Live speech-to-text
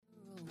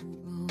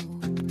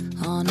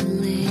on a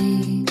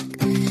lake.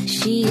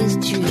 She is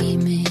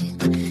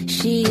dreaming,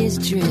 she is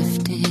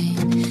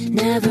drifting,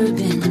 never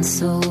been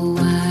so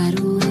wide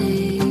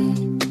awake.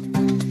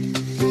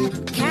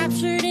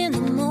 Captured in the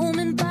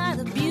moment by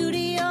the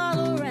beauty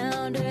all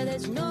around her,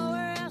 there's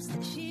nowhere else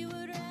that she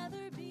would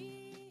rather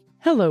be.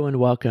 Hello and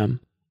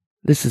welcome.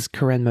 This is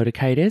Karen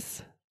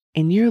Motikaitis,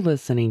 and you're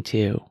listening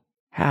to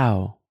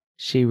How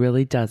She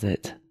Really Does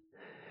It,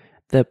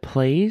 the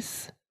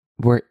place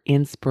where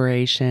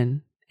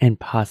inspiration and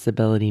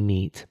possibility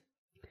meet.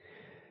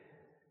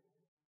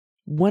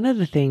 One of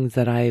the things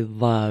that I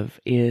love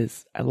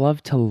is I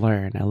love to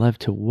learn. I love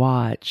to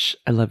watch.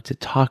 I love to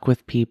talk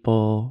with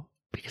people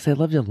because I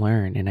love to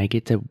learn and I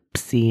get to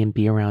see and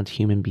be around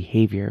human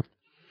behavior.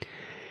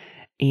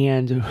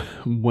 And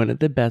one of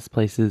the best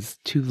places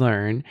to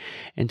learn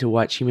and to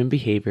watch human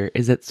behavior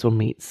is at swim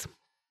meets.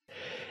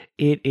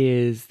 It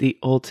is the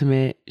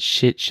ultimate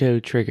shit show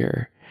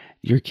trigger.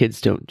 Your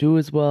kids don't do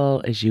as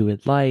well as you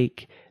would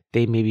like.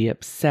 They may be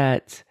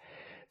upset.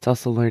 It's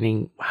also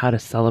learning how to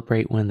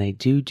celebrate when they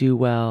do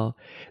well.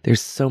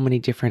 There's so many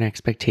different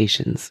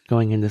expectations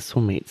going into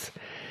swim meets.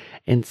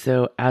 And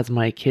so as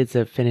my kids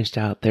have finished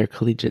out their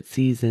collegiate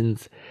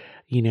seasons,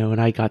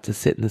 and I got to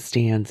sit in the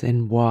stands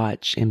and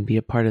watch and be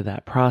a part of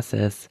that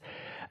process,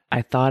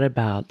 I thought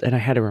about, and I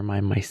had to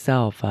remind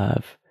myself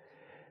of,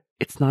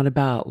 it's not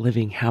about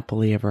living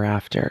happily ever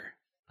after,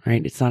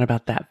 right? It's not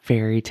about that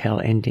fairy tale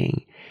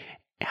ending.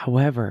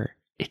 However,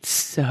 it's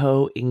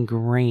so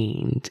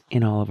ingrained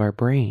in all of our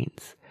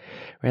brains,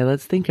 right?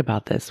 Let's think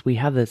about this. We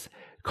have this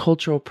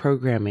cultural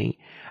programming.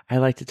 I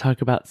like to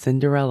talk about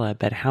Cinderella,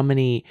 but how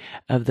many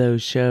of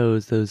those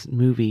shows, those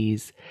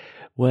movies,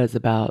 was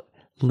about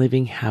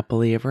living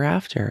happily ever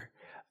after?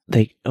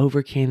 They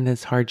overcame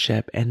this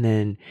hardship and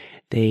then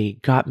they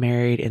got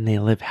married and they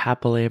live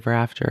happily ever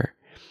after.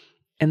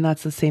 And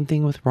that's the same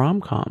thing with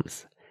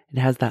rom-coms. It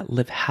has that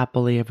live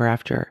happily ever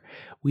after.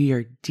 We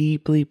are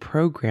deeply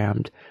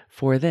programmed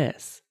for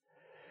this.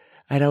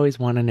 I'd always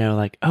want to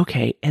know,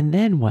 okay, and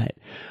then what?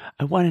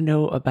 I want to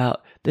know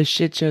about the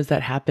shit shows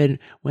that happen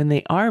when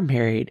they are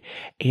married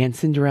and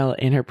Cinderella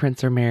and her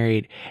prince are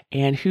married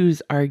and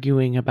who's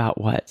arguing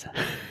about what,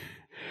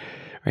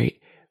 right?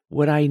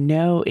 What I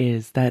know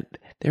is that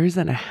there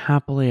isn't a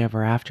happily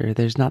ever after.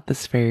 There's not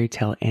this fairy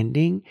tale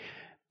ending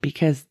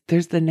because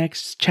there's the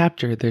next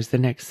chapter, there's the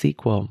next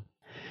sequel.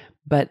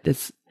 But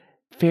this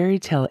fairy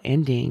tale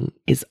ending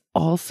is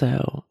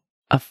also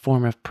a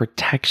form of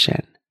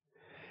protection,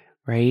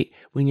 right?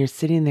 When you're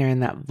sitting there in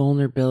that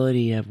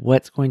vulnerability of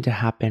what's going to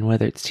happen,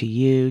 whether it's to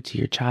you, to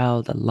your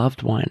child, a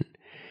loved one,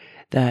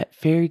 that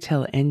fairy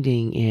tale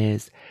ending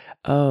is,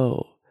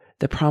 the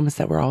promise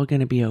that we're all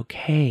going to be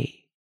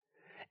okay.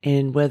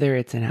 And whether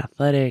it's in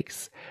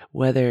athletics,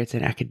 whether it's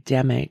in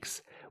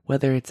academics,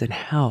 whether it's in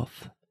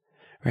health,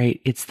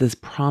 right? It's this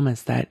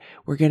promise that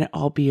we're going to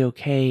all be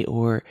okay,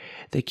 or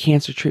the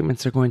cancer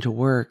treatments are going to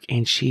work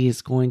and she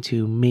is going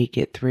to make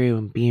it through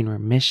and be in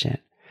remission,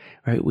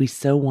 right? We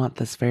so want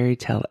this fairy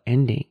tale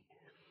ending.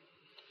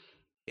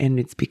 And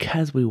it's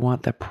because we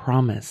want the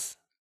promise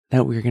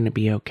that we're going to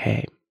be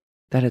okay,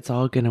 that it's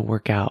all going to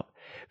work out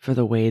for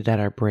the way that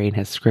our brain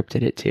has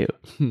scripted it to,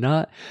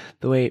 not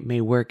the way it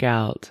may work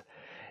out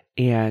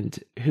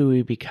and who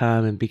we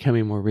become and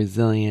becoming more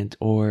resilient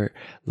or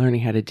learning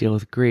how to deal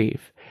with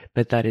grief,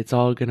 but that it's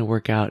all going to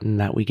work out and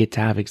that we get to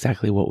have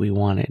exactly what we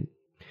wanted.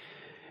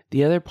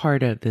 The other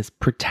part of this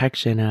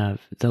protection of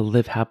the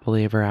live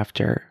happily ever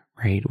after,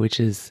 right, which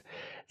is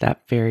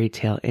that fairy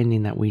tale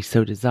ending that we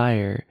so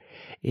desire,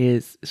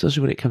 is,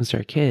 especially when it comes to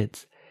our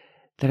kids,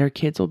 that our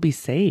kids will be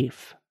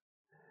safe,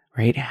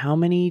 right? How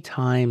many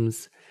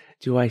times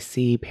do I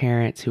see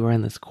parents who are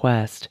on this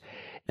quest,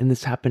 and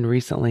this happened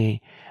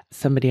recently.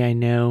 Somebody I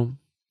know,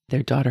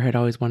 their daughter had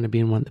always wanted to be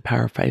in one of the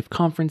Power 5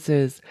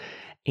 conferences,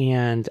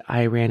 and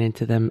I ran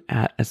into them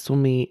at a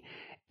swim meet,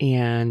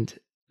 and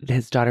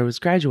his daughter was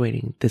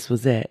graduating. This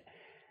was it.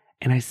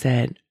 And I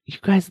said, you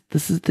guys,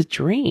 this is the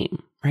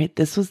dream, right?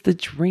 This was the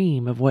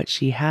dream of what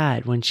she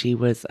had when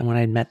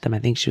I met them. I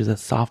think she was a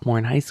sophomore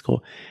in high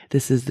school.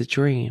 This is the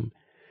dream.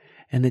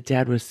 And the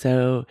dad was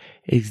so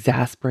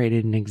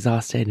exasperated and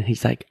exhausted. And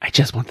he's like, I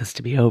just want this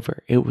to be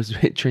over.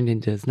 It turned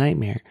into his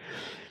nightmare.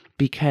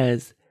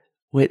 Because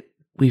what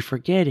we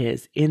forget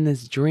is, in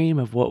this dream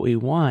of what we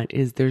want,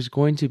 is there's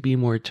going to be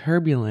more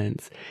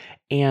turbulence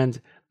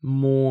and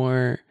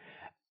more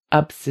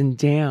ups and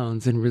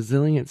downs and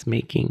resilience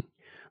making,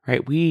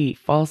 right? We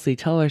falsely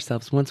tell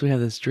ourselves, once we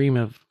have this dream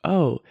of,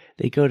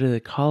 they go to the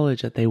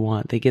college that they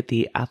want, they get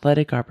the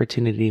athletic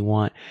opportunity they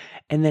want,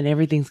 and then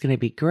everything's going to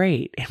be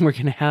great and we're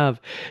going to have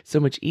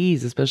so much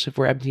ease, especially if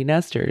we're empty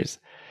nesters.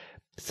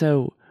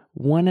 So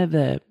one of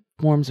the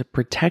forms of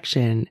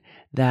protection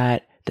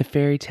that the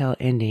fairy tale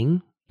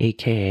ending,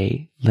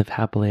 aka live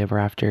happily ever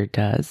after,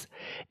 does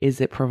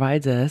is it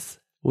provides us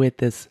with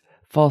this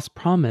false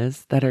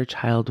promise that our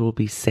child will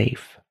be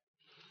safe.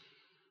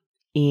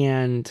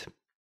 And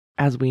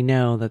as we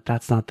know that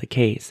that's not the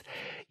case.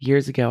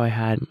 Years ago, I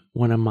had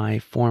one of my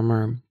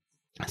former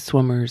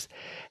swimmers,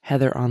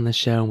 Heather, on the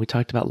show, and we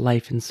talked about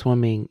life in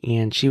swimming.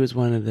 And she was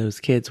one of those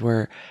kids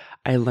where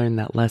I learned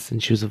that lesson.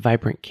 She was a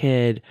vibrant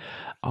kid,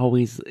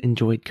 always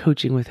enjoyed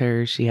coaching with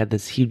her. She had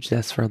this huge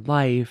zest for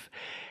life.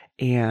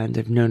 And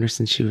I've known her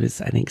since she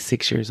was, I think,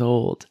 6 years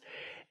old.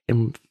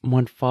 And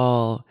one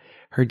fall,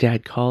 her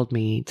dad called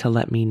me to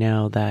let me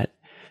know that,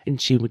 and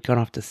she had gone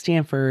off to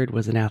Stanford,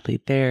 was an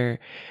athlete there,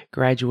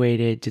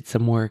 graduated, did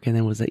some work, and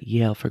then was at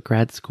Yale for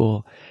grad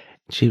school.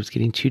 She was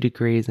getting 2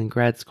 degrees in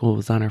grad school,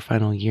 was on her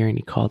final year, and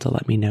he called to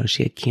let me know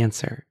she had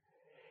cancer.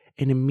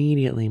 And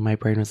immediately my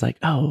brain was like,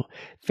 oh,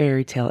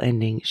 fairy tale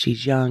ending.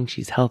 She's young,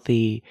 she's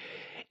healthy.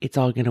 It's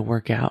all going to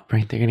work out,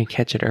 right? They're going to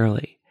catch it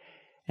early.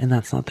 And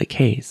that's not the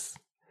case.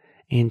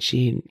 And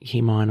she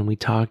came on and we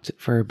talked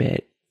for a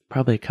bit,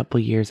 probably a couple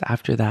years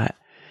after that,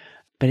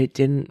 but it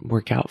didn't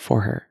work out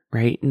for her,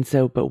 right? And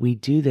so, but we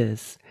do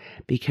this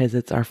because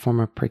it's our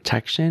form of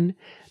protection.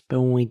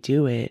 But when we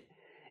do it,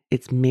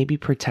 it's maybe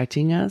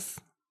protecting us,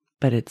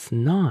 but it's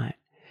not,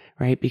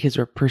 right? Because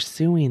we're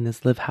pursuing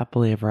this live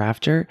happily ever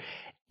after,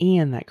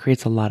 and that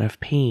creates a lot of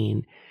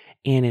pain.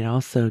 And it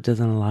also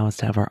doesn't allow us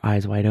to have our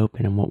eyes wide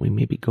open in what we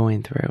may be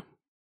going through.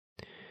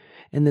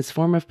 And this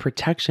form of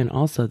protection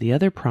also, the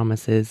other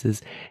promise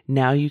is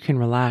now you can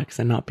relax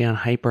and not be on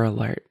hyper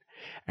alert.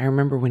 I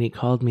remember when he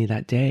called me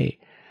that day,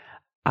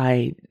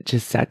 I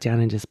just sat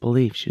down in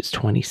disbelief. She was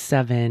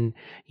 27,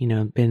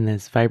 been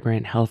this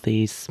vibrant,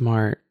 healthy,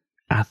 smart,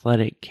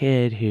 athletic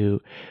kid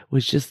who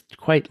was just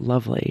quite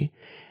lovely.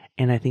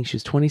 And I think she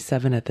was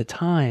 27 at the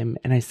time.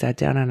 And I sat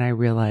down and I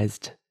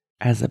realized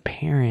as a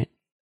parent,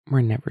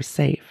 we're never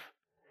safe.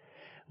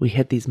 We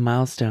hit these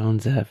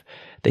milestones of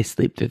they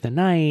sleep through the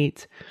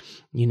night,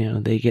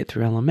 they get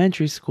through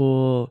elementary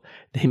school,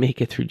 they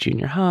make it through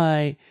junior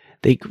high,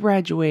 they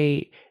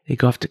graduate, they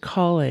go off to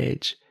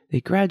college,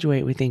 they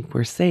graduate, we think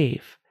we're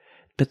safe.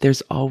 But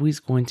there's always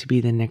going to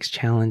be the next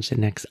challenge, the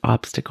next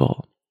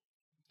obstacle.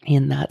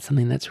 And that's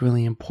something that's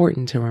really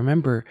important to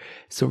remember.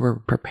 So we're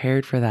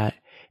prepared for that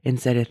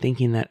instead of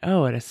thinking that,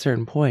 at a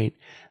certain point,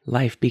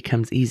 life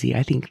becomes easy.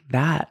 I think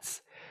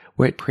that's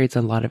where it creates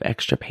a lot of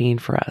extra pain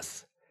for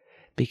us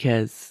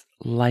because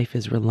life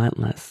is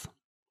relentless.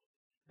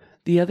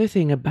 The other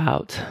thing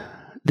about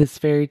this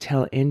fairy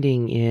tale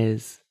ending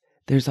is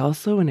there's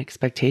also an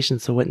expectation.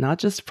 So not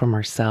just from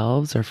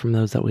ourselves or from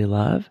those that we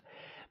love,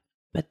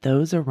 but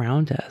those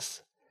around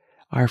us,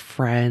 our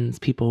friends,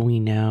 people we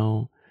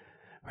know,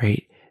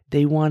 right?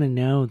 They want to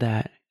know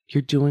that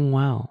you're doing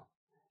well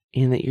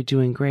and that you're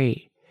doing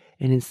great.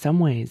 And in some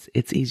ways,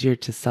 it's easier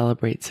to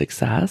celebrate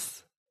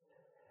success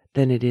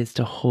than it is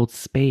to hold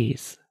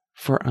space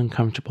for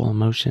uncomfortable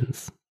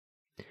emotions.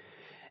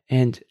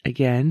 And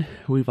again,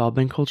 we've all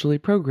been culturally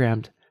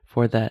programmed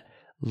for the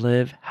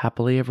live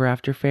happily ever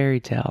after fairy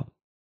tale.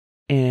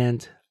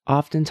 And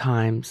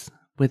oftentimes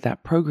with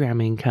that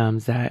programming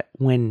comes that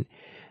when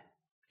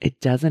it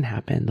doesn't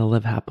happen, the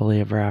live happily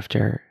ever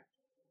after,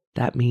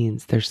 that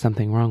means there's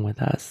something wrong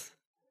with us.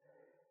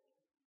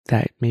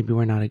 That maybe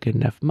we're not a good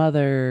enough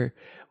mother,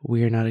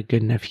 we're not a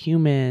good enough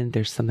human,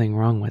 there's something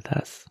wrong with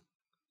us.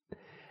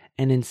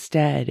 And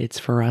instead, it's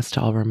for us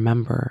to all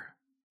remember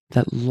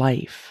that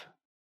life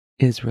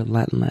is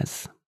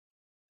relentless.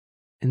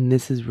 And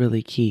this is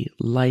really key.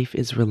 Life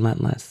is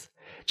relentless.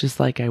 Just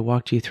like I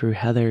walked you through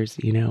Heather's,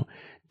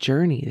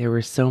 journey, there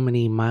were so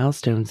many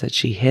milestones that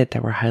she hit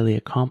that were highly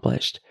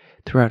accomplished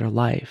throughout her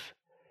life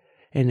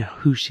and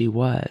who she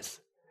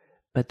was.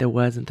 But there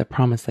wasn't the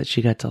promise that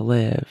she got to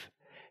live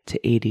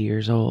to 80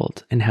 years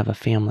old and have a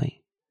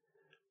family,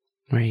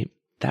 right?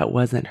 That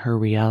wasn't her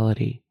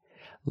reality.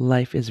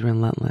 Life is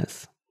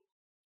relentless.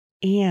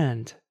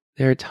 And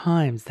there are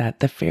times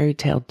that the fairy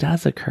tale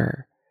does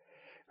occur,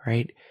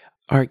 right?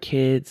 Our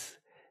kids,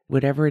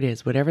 whatever it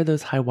is, whatever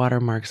those high water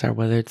marks are,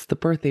 whether it's the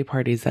birthday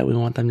parties that we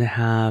want them to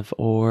have,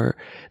 or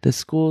the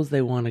schools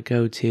they want to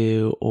go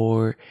to,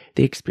 or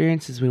the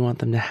experiences we want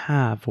them to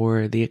have,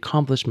 or the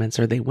accomplishments,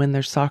 or they win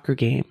their soccer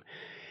game.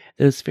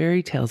 Those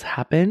fairy tales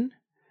happen,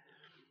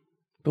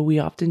 but we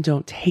often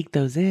don't take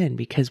those in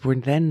because we're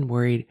then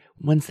worried,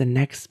 when's the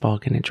next ball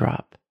going to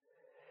drop,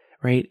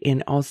 right?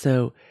 And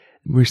also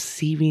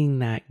receiving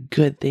that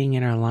good thing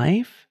in our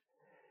life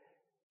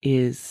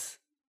is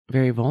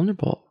very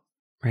vulnerable,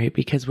 right?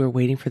 Because we're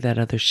waiting for that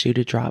other shoe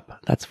to drop.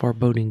 That's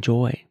foreboding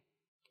joy.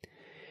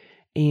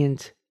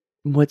 And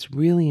what's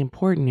really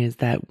important is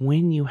that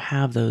when you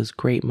have those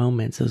great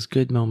moments, those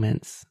good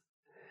moments,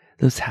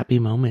 those happy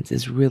moments,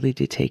 is really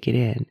to take it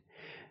in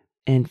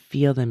and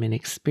feel them and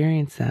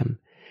experience them.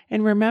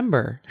 And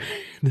remember,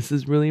 this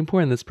is really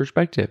important, this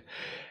perspective.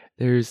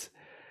 There's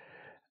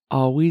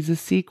always a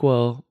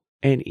sequel.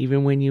 And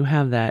even when you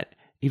have that,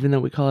 even though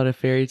we call it a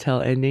fairy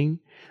tale ending,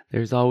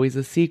 there's always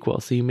a sequel.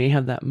 So you may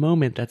have that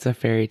moment that's a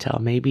fairy tale.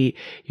 Maybe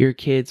your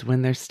kids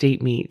win their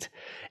state meet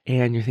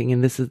and you're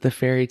thinking this is the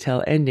fairy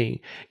tale ending.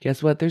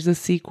 Guess what? There's a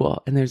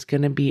sequel and there's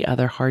going to be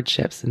other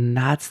hardships. And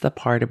that's the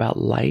part about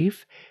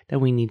life that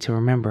we need to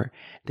remember.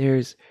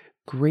 There's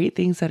great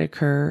things that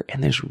occur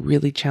and there's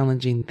really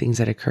challenging things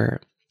that occur.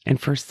 And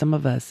for some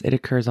of us, it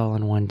occurs all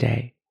in one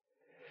day.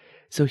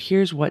 So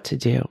here's what to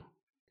do.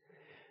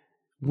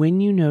 When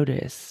you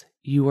notice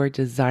you are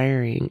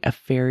desiring a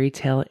fairy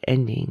tale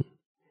ending,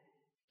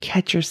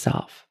 catch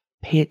yourself,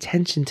 pay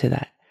attention to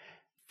that,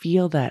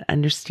 feel that,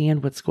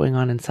 understand what's going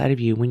on inside of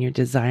you when you're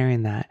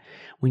desiring that,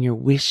 when you're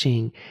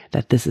wishing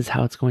that this is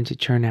how it's going to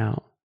turn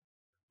out.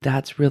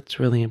 That's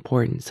really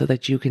important so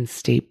that you can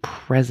stay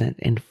present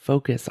and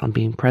focus on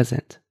being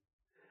present.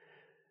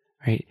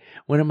 Right?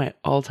 One of my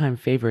all-time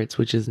favorites,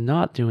 which is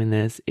not doing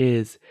this,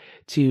 is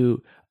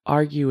to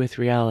argue with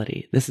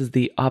reality. This is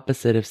the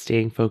opposite of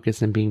staying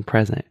focused and being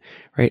present,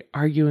 right?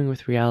 Arguing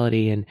with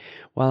reality. And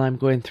while I'm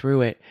going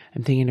through it,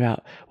 I'm thinking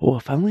about, well,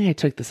 if only I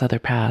took this other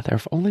path, or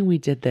if only we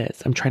did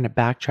this, I'm trying to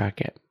backtrack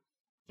it.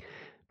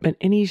 But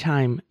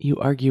anytime you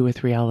argue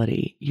with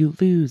reality, you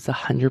lose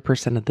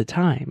 100% of the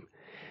time,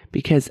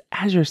 because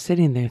as you're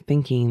sitting there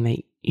thinking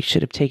that you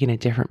should have taken a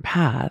different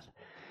path,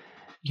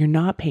 you're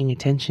not paying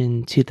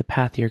attention to the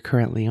path you're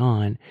currently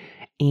on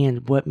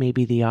and what may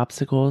be the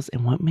obstacles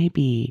and what may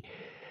be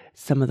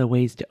some of the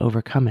ways to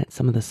overcome it,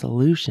 some of the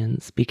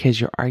solutions, because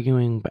you're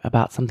arguing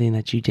about something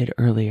that you did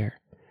earlier.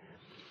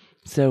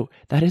 So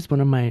that is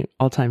one of my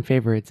all-time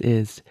favorites,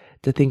 is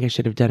to think I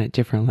should have done it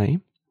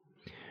differently,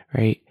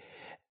 right?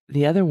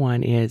 The other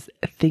one is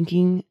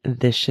thinking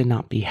this should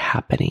not be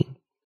happening.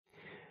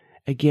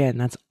 Again,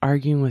 that's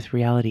arguing with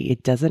reality.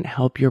 It doesn't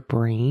help your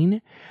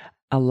brain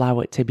allow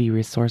it to be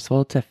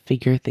resourceful to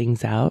figure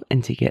things out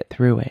and to get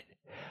through it.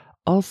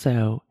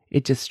 Also,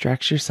 it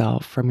distracts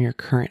yourself from your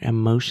current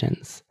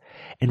emotions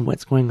and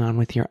what's going on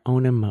with your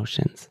own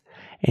emotions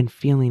and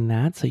feeling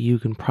that so you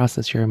can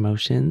process your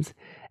emotions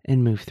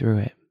and move through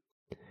it.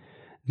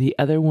 The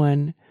other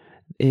one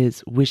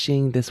is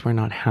wishing this were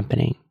not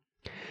happening.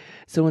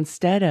 So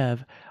instead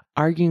of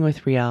arguing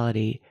with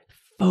reality,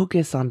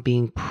 focus on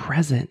being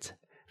present.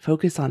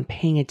 Focus on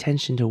paying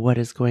attention to what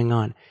is going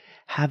on,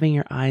 having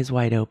your eyes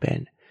wide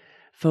open.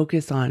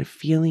 Focus on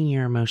feeling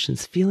your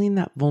emotions, feeling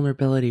that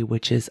vulnerability,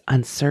 which is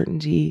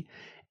uncertainty,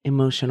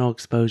 emotional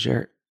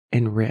exposure,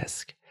 and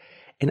risk.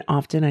 And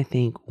often I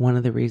think one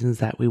of the reasons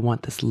that we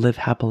want this live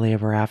happily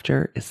ever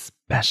after,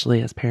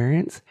 especially as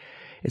parents,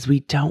 is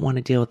we don't want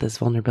to deal with this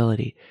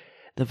vulnerability.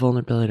 The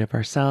vulnerability of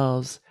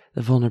ourselves,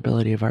 the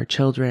vulnerability of our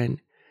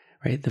children,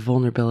 right? The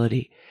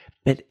vulnerability,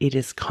 but it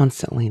is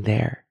constantly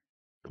there.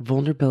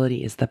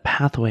 Vulnerability is the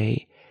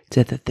pathway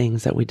to the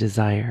things that we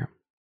desire.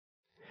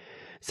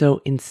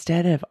 So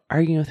instead of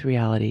arguing with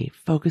reality,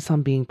 focus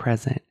on being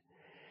present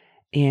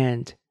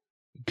and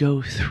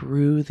go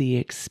through the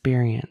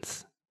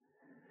experience,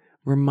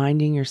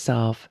 reminding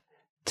yourself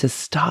to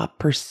stop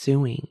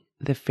pursuing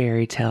the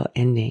fairy tale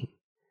ending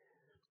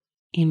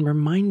and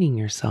reminding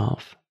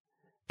yourself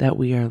that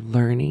we are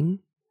learning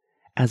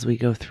as we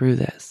go through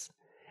this.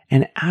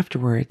 And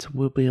afterwards,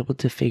 we'll be able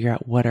to figure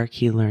out what our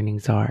key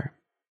learnings are.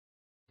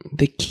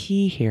 The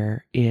key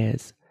here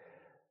is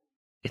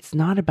it's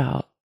not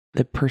about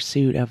the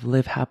pursuit of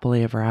live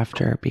happily ever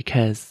after,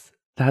 because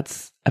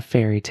that's a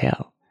fairy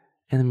tale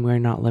and we're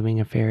not living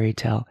a fairy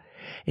tale.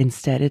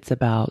 Instead, it's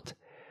about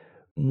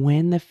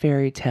when the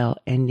fairy tale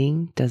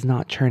ending does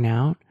not turn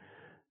out,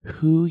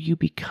 who you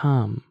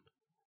become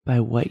by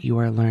what you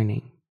are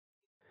learning.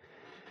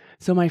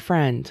 So my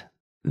friend,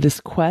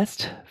 this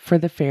quest for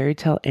the fairy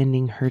tale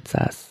ending hurts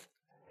us.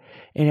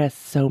 It has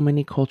so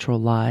many cultural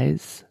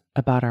lies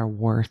about our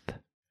worth,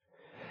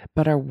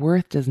 but our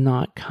worth does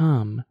not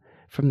come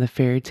from the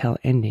fairy tale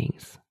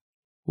endings.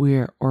 We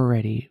are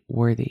already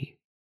worthy.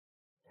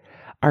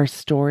 Our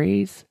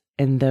stories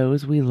and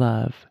those we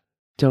love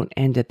don't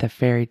end at the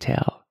fairy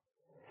tale.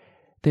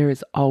 There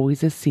is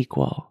always a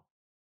sequel,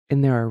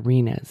 and there are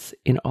arenas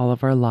in all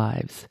of our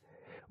lives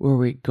where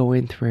we're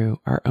going through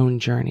our own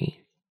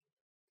journey.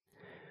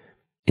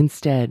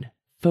 Instead,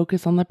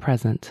 focus on the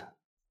present.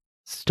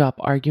 Stop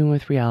arguing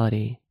with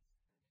reality.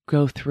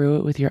 Go through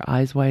it with your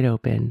eyes wide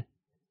open,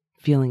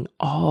 feeling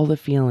all the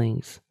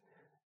feelings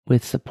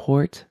with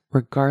support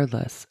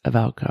regardless of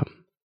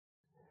outcome.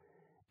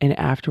 And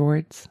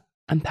afterwards,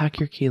 unpack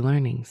your key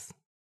learnings.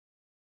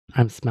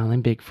 I'm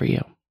smiling big for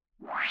you.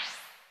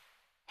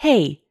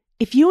 Hey,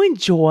 if you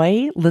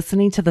enjoy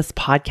listening to this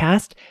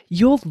podcast,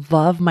 you'll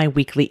love my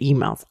weekly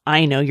emails.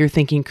 I know you're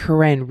thinking,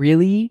 Corinne,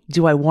 really?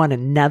 Do I want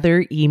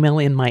another email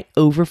in my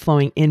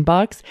overflowing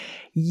inbox?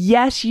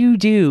 Yes, you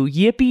do.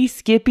 Yippee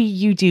skippy,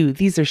 you do.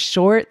 These are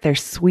short. They're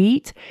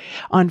sweet.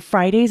 On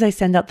Fridays, I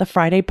send out the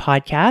Friday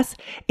podcast.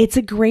 It's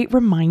a great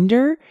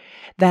reminder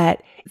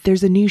that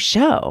there's a new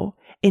show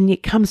and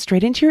it comes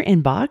straight into your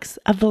inbox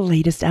of the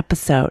latest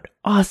episode.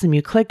 Awesome.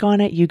 You click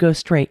on it, you go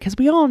straight, because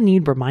we all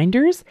need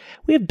reminders.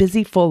 We have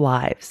busy, full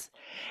lives.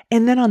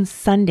 And then on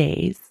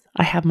Sundays,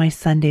 I have my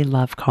Sunday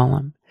love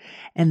column.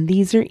 And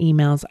these are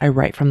emails I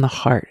write from the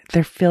heart.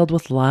 They're filled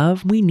with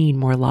love. We need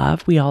more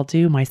love. We all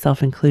do,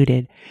 myself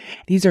included.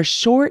 These are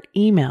short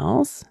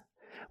emails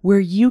where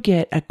you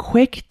get a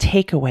quick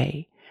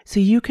takeaway so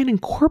you can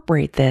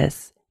incorporate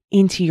this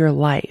into your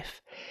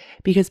life.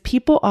 Because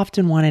people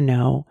often want to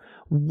know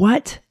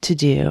what to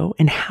do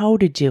and how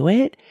to do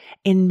it.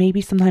 And maybe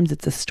sometimes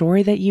it's a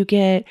story that you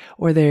get,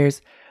 or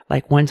there's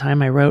Like one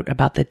time I wrote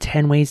about the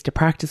 10 ways to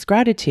practice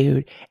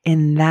gratitude,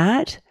 and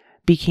that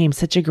became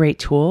such a great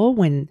tool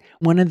when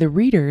one of the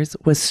readers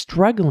was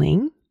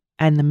struggling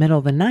in the middle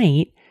of the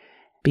night,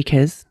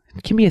 because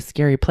it can be a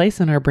scary place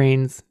in our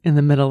brains in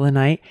the middle of the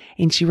night.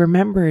 And she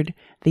remembered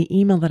the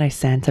email that I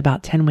sent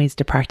about 10 ways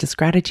to practice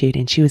gratitude,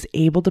 and she was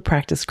able to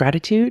practice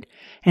gratitude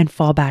and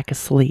fall back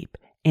asleep.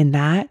 And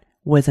that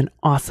was an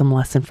awesome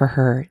lesson for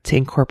her to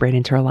incorporate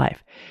into her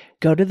life.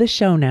 Go to the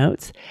show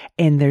notes,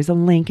 and there's a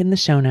link in the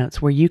show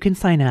notes where you can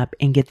sign up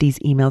and get these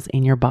emails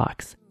in your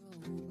box.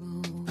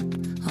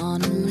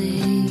 On a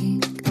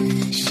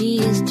lake, she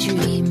is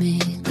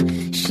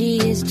dreaming, she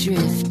is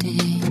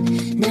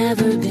drifting,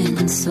 never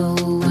been so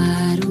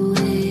wide awake.